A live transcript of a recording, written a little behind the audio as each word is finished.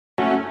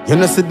You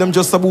know see them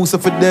just a boost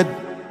for dead.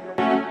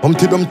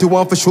 Humpty Dumpty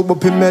want for show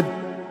up in med.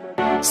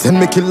 Send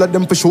me killer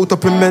them for shoot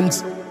up in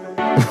men's.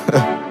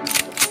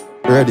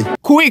 Ready.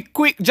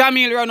 Quick,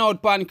 Jahmiel run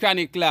out pan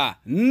Chronic Law.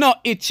 No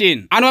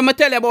itching. And when I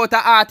tell you about an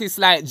artist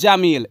like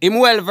Jahmiel, him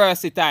well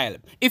versatile.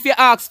 If you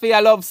ask for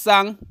your love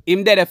song,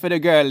 him dead for the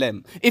girl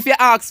them. If you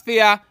ask for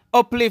your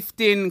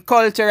uplifting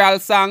cultural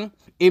song,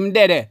 him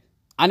dead.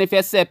 And if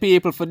you say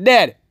people for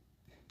dead,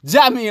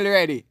 Jahmiel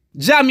ready.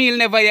 Jahmiel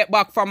never yet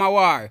back from a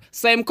war.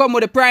 So him come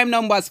with the prime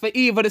numbers for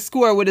even the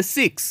score with the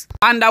 6.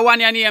 And that one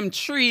you name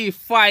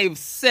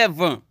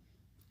 357.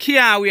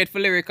 Can't wait for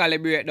lyrically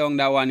break down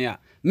that one yeah.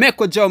 Make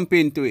we jump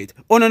into it.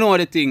 You don't know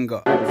the thing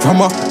go. From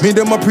me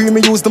them a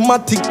pre-me use the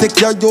matic.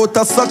 Take your yacht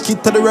a suck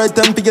it to the right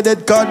time to get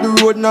that car the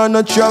road now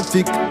no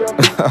traffic.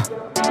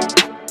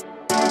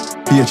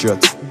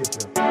 Patriots.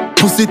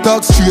 Pussy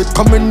talk straight,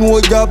 come and know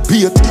your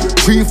bait.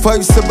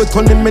 357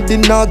 ton the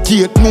Medina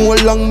gate. No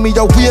long me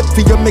a wait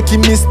for you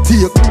making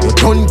mistake. You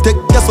don't take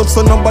gas up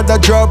so nobody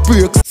draw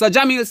brakes. So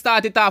Jahmiel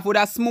started off with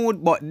a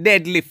smooth but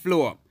deadly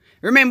flow.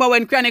 Remember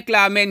when Chronic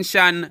Law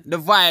mentioned the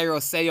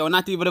virus, say yo,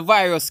 not even the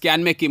virus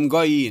can make him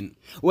go in.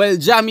 Well,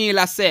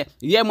 Jahmiel say,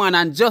 yeah man,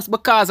 and just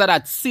because of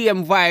that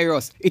same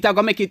virus, it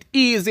gonna make it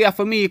easier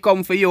for me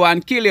come for you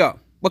and kill you.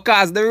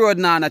 Because the road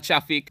now no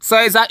traffic. So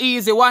it's a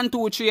easy 1,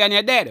 2, 3 and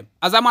you're dead.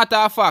 As a matter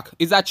of fact,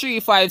 it's a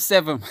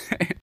 357.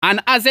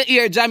 And as you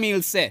hear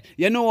Jahmiel say,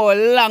 you know how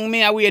long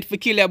me I wait for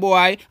kill your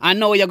boy, and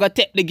now you gonna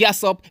take the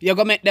gas up, you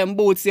gonna make them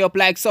boots up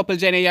like supple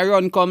Jenny, you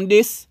run come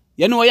this.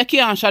 You know you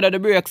can't shadow the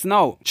brakes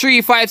now.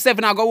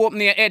 357 I go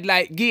open your head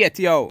like gate,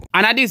 yo.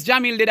 And at this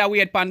Jahmiel did a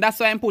wait pan. That's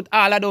why I put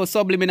all of those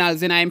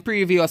subliminals in a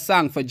previous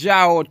song for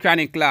Jahmiel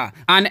Chronic Law.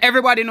 And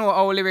everybody know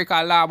how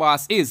lyrical Law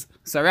Boss is.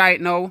 So right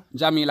now,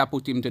 Jahmiel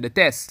put him to the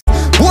test.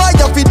 Why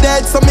you fi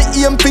dead so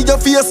me aim for your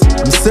face?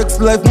 My sex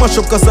life mash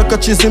up cause I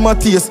catches in my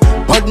taste.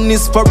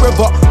 Badness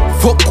forever,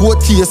 fuck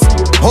what taste.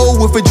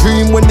 How if a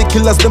dream when the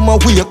killers them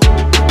awake?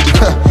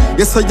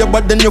 Yes I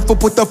bad then you for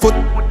put a foot.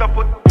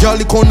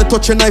 Jolly corner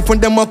touch a knife when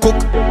them a cook.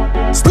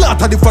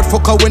 Slaughter the fat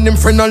fucker when them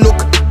friend a look.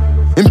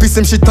 Him piss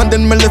him shit and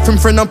then me left him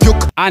friend and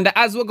puke. And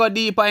as we go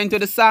deeper into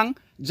the song,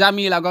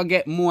 Jahmiel go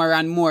get more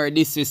and more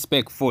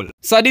disrespectful.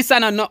 So this is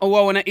not what we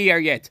wanna hear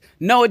yet.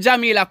 Now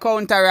Jahmiel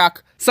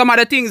counteract some of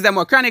the things them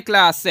what Chronic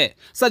Law say.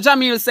 So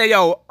Jahmiel say,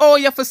 yo, oh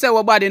you have to say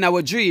we're bad in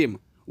our dream.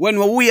 When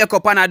we wake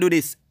up and I do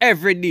this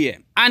every day.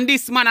 And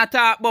this man I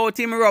talk about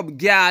him rub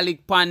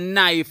garlic pan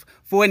knife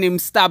for when him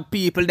stab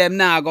people, them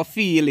now go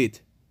feel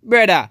it.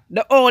 Brother,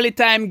 the only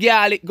time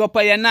garlic go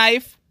by your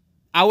knife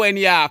and when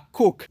you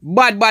cook.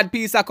 Bad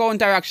piece of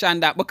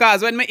counteraction that.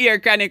 Because when me hear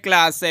Chronic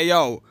Law say,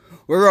 yo,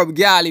 we rub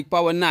garlic by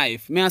our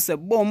knife, me I say,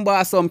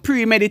 bomba some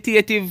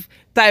premeditative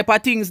type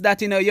of things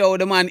that, you know, yo,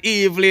 the man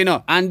evil, you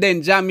know. And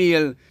then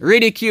Jahmiel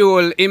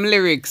ridicule him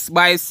lyrics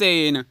by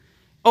saying,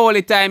 all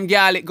the time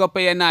garlic go by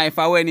your knife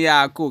and when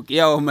you cook.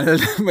 Yo, me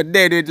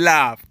dead with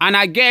laugh. And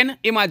again,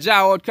 him a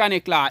jaw out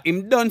Chronic Law.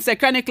 Him done say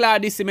Chronic Law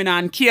this him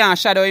and can't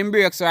shadow him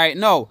breaks right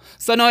now.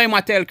 So now him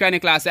a tell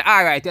Chronic Law, say,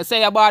 alright, you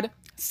say you bad?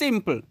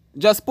 Simple.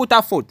 Just put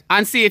a foot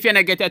and see if you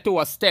not get it to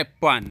a step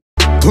one.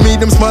 To me,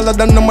 them smaller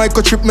than the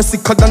microchip, me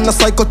sicker than a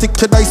psychotic.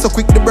 You die so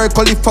quick, the break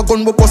all if a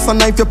gun will bust a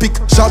knife you pick.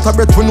 Short a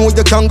breath, we know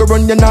you can't go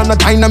run, you nana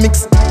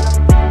dynamics.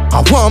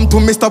 I want to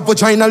Mr.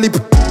 Vagina Lip.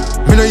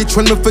 Me know each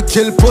one me for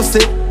kill pussy.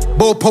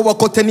 But power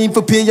cut and need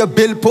for pay your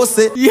bill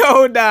pussy.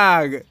 Yo,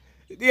 dog.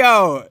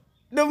 Yo,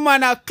 the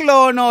man a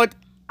clown out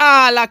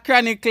all a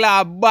Chronic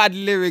Law bad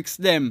lyrics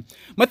them.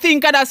 I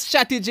think of that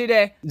strategy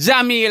there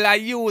Jahmiel a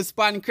use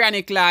pan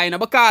Chronic Law, you know,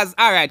 because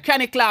alright,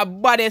 Chronic Law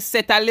baddest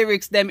set of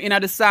lyrics them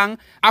in the song.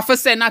 I for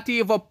say not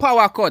even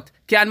power cut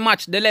can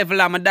match the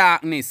level of my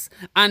darkness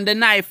and the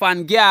knife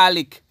and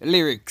garlic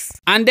lyrics.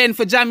 And then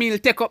for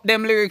Jahmiel take up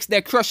them lyrics,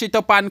 they crush it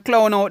up and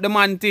clown out the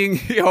man thing.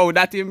 Yo,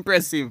 that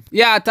impressive.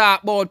 Yeah,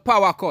 talk about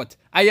power cut.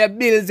 And your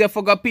bills you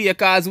forgot pay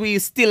cause we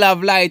still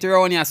have light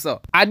around here so.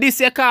 And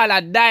this you call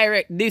a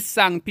direct diss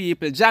song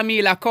people.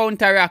 Jahmiel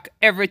counteract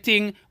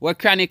everything what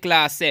Chronic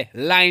Law say,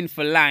 line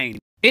for line.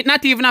 It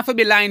not even have to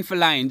be line for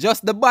line,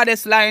 just the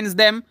baddest lines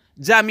them,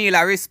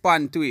 Jahmiel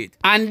respond to it.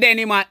 And then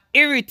him a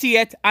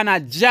irritate and a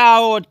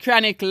jaw out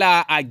Chronic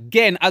Law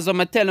again. As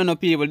I'm telling you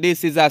people,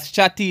 this is a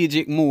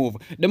strategic move.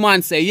 The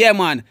man say, yeah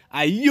man,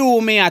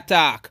 you me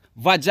attack.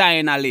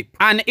 Vagina Lip.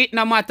 And it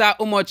no matter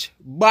how much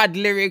bad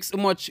lyrics,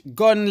 how much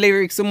gun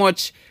lyrics, how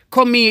much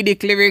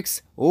comedic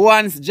lyrics,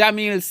 once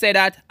Jahmiel said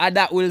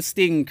that will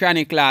sting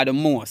Chronic Law the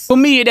most. For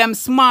me, them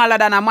smaller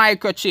than a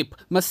microchip,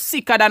 me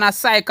sicker than a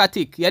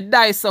psychotic, you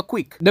die so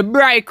quick. The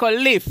bright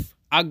lift,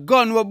 a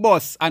gun will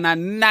bust, and a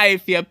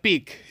knife you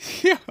pick.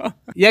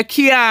 You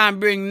can't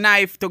bring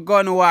knife to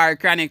gun war,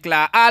 Chronic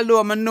Law.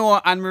 Although I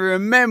know and me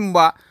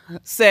remember,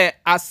 say,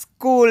 a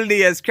school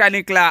days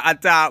Chronic Law I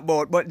talk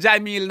about, but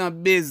Jahmiel no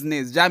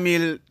business.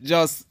 Jahmiel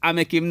just, I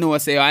make him know,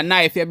 say, a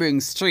knife you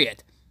bring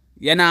straight.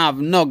 You don't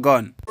have no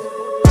gun.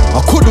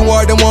 I couldn't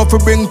war them want to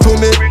bring to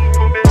me.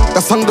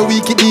 That song the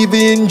wicked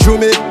even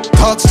injure me.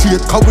 Talk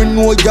straight, cause we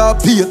know you're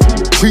paid.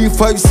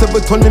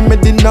 357 ton in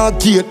Medina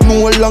gate.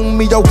 No long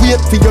me a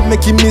wait for you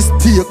make a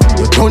mistake.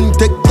 You don't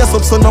take gas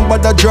up so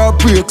nobody draw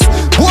breaks.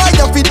 Boy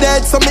you fi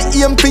dead so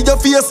me aim for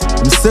your face.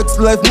 I'm sex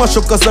life mash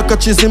up cause I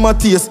catches in my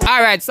taste.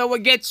 Alright, so we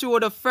get through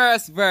the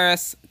first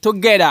verse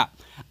together.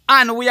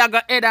 And we are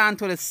gonna head on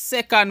to the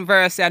second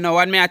verse you know.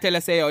 When me I tell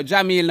you say yo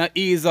Jahmiel no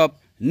ease up.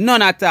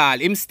 None at all.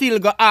 Him still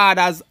go hard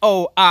as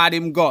how hard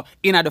him go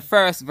in the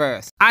first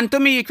verse. And to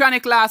me,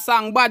 Chronicler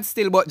song bad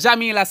still, but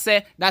Jahmiel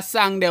say that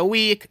song the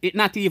weak, it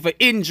not even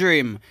injure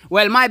him.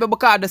 Well, maybe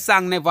because the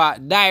song never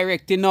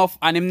direct enough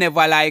and him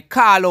never like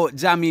call out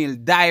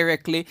Jahmiel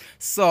directly.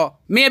 So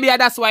maybe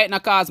that's why it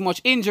not cause much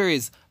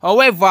injuries.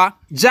 However,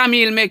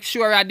 Jahmiel make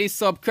sure that this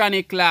sub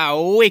Chronicler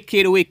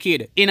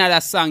wicked in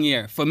that song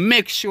here. For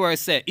make sure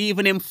say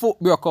even him foot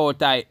broke out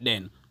tight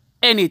then.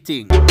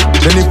 Anything.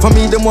 Then if for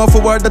me them want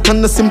forward that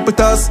on the simple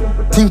task.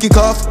 Think it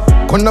off,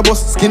 corner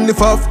bus, skin the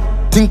off.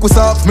 Think we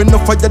soft, me no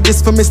fire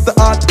this for Mr.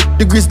 Art.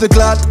 The grizzly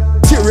clad,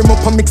 tear him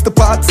up and mix the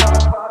parts.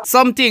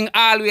 Something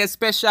always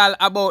special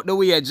about the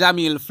way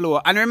Jahmiel flow.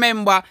 And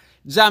remember,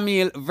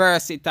 Jahmiel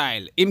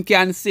versatile. Him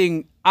can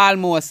sing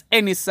almost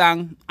any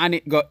song and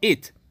it go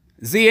hit.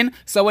 Zine,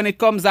 so when it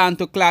comes on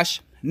to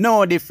clash,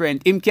 no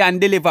different. Him can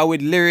deliver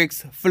with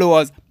lyrics,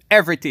 flows,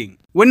 everything.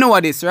 We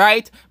know this,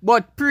 right?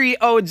 But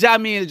how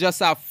Jahmiel just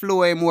have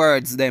flow him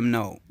words them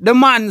now. The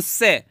man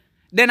say,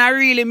 then I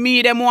really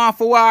me them want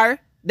for war.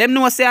 Them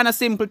know say on a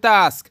simple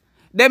task.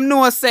 Them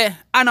know say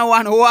I don't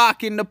want to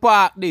walk in the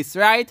park this,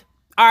 right?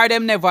 Or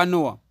them never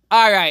know.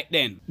 Alright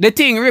then. The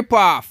thing rip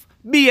off.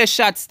 Be a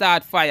shot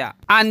start fire.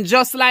 And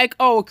just like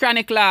how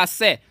Chronicler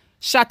say,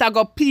 shot a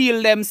go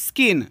peel them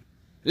skin.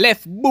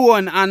 Left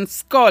bone and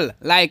skull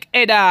like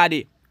Ed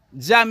Hardy.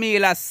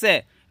 Jahmiel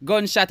say,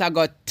 gunshot I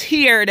got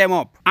tear them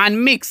up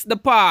and mix the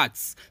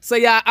parts. So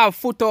you have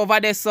foot over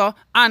there so,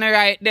 and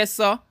right there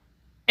so,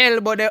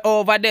 elbow there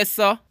over there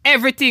so.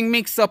 Everything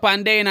mix up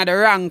and they in the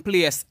wrong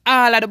place.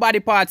 All of the body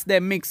parts they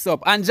mix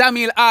up. And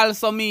Jahmiel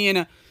also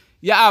mean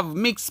you have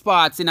mixed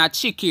parts in a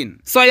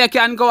chicken. So you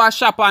can go a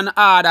shop and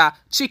order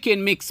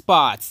chicken mixed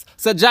parts.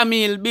 So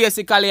Jahmiel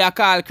basically I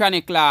call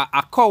Chronicler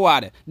a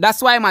coward.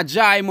 That's why I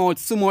jar him out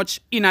so much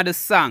in the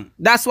song.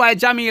 That's why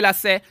Jahmiel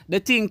say the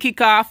thing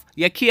kick off,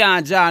 you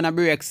can't jar no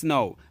breaks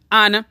now.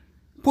 And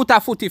put a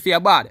foot if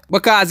you're bad.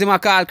 Because him a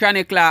call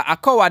Chronicler a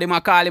coward, him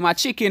a call him a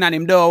chicken and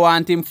him don't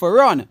want him for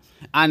run.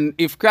 And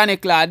if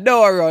Chronicler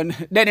don't run,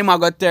 then him a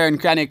go turn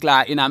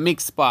Chronicler in a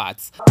mixed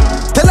parts.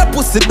 Tell a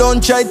pussy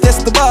don't try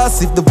test the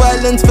boss. If the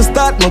violence for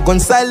start, my gun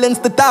silence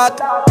the talk.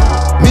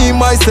 Me,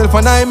 myself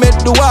and I make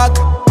the walk.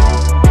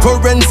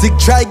 Forensic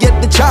try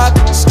get the chalk.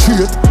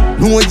 Straight,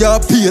 know you're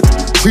paid.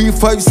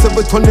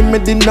 357 ton in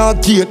Medina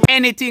gate.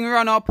 Anything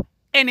run up,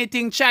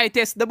 anything try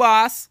test the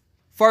boss.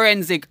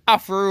 Forensic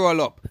have to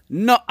roll up.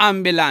 No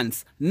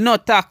ambulance, no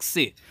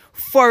taxi.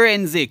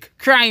 Forensic,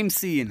 crime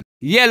scene.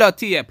 Yellow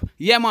tape.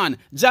 Yeah man,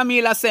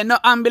 Jahmiel say no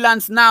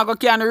ambulance now go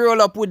can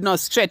roll up with no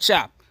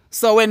stretcher.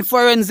 So when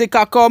forensic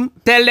come,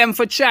 tell them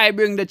for try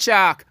bring the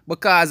chalk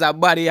because a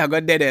body a go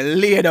dead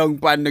and lay down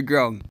on the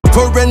ground.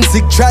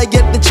 Forensic try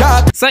get the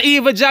chalk. So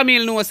even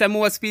Jahmiel knows that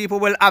most people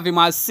will have him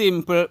as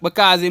simple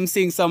because him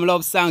sing some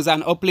love songs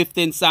and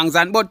uplifting songs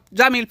but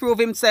Jahmiel prove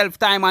himself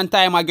time and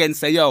time again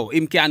say yo,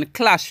 him can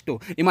clash too.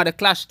 Him a the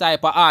clash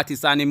type of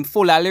artist and him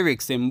full of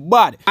lyrics him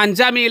bad. And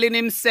Jahmiel in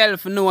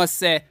himself knows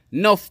say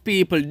enough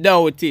people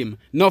doubt him.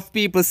 Enough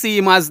people see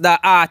him as the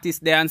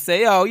artist there and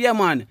say yo, yeah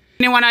man.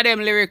 Any one of them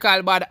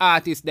lyrical bad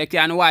artists they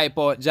can wipe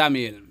out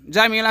Jahmiel.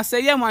 Jahmiel I say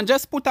yeah man,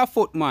 just put a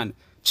foot man.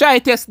 Try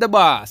test the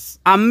boss.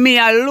 And me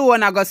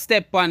alone I go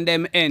step on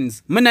them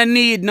ends. Me no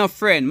need no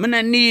friend. Me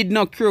no need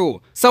no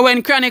crew. So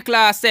when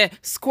Chronicler say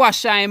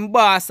squash him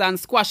boss and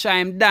squash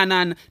him Dan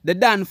and the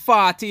Dan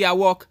 40 a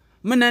walk,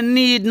 me no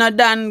need no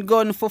Dan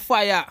gun for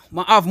fire.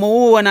 Me have my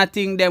own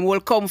thing them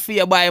will come for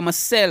you by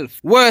myself.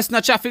 Worse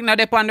no traffic not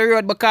up on the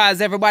road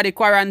because everybody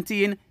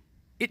quarantine.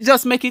 It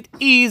just make it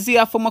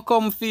easier for me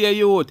come for your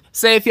youth.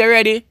 So if you're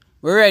ready,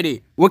 we're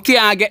ready. We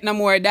can't get no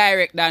more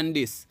direct than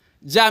this.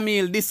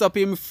 Jahmiel this up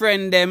him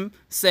friend them,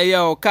 say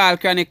yo, call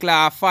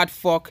Chronicler a fat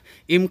fuck.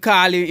 Him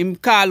call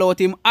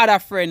out him other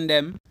friend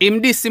them.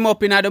 Him diss him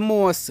up in the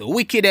most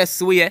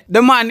wickedest way.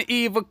 The man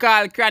even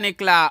call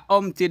Chronicler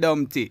Humpty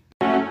Dumpty.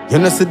 You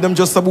know see them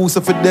just a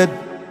boost for dead.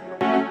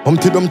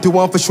 Humpty Dumpty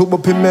want for show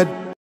up him head.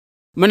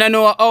 I don't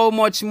know how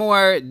much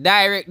more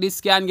direct this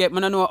can get. I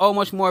don't know how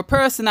much more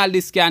personal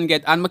this can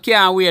get. And I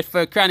can't wait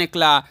for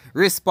Chronicler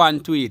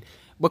respond to it.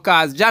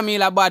 Because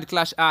Jahmiel a bad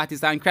clash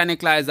artist and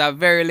Chronicler is a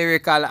very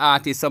lyrical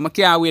artist. So I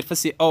can't wait to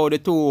see how the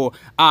two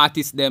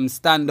artists them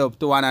stand up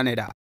to one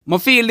another. I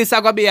feel this is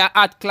going to be a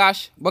hot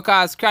clash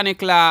because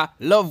Chronicler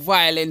love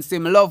violence,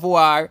 him love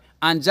war,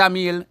 and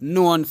Jahmiel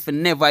known for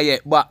never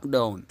yet back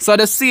down. So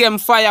the same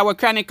fire where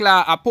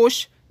Chronicler a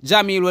push,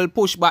 Jahmiel will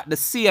push back the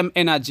same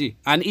energy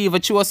and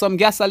even throw some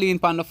gasoline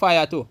on the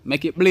fire too.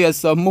 Make it blaze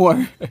some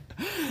more.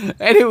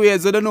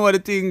 Anyways, I don't know what the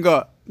thing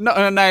go.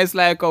 Nothing nice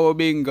like our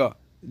bingo.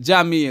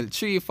 Jahmiel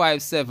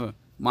 357.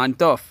 Man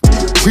tough.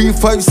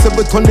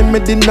 357 on the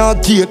Medina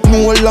gate.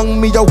 No long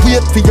me a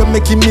wait for you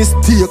make a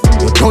mistake.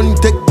 You don't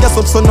take gas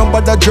up so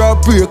nobody draw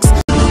brakes.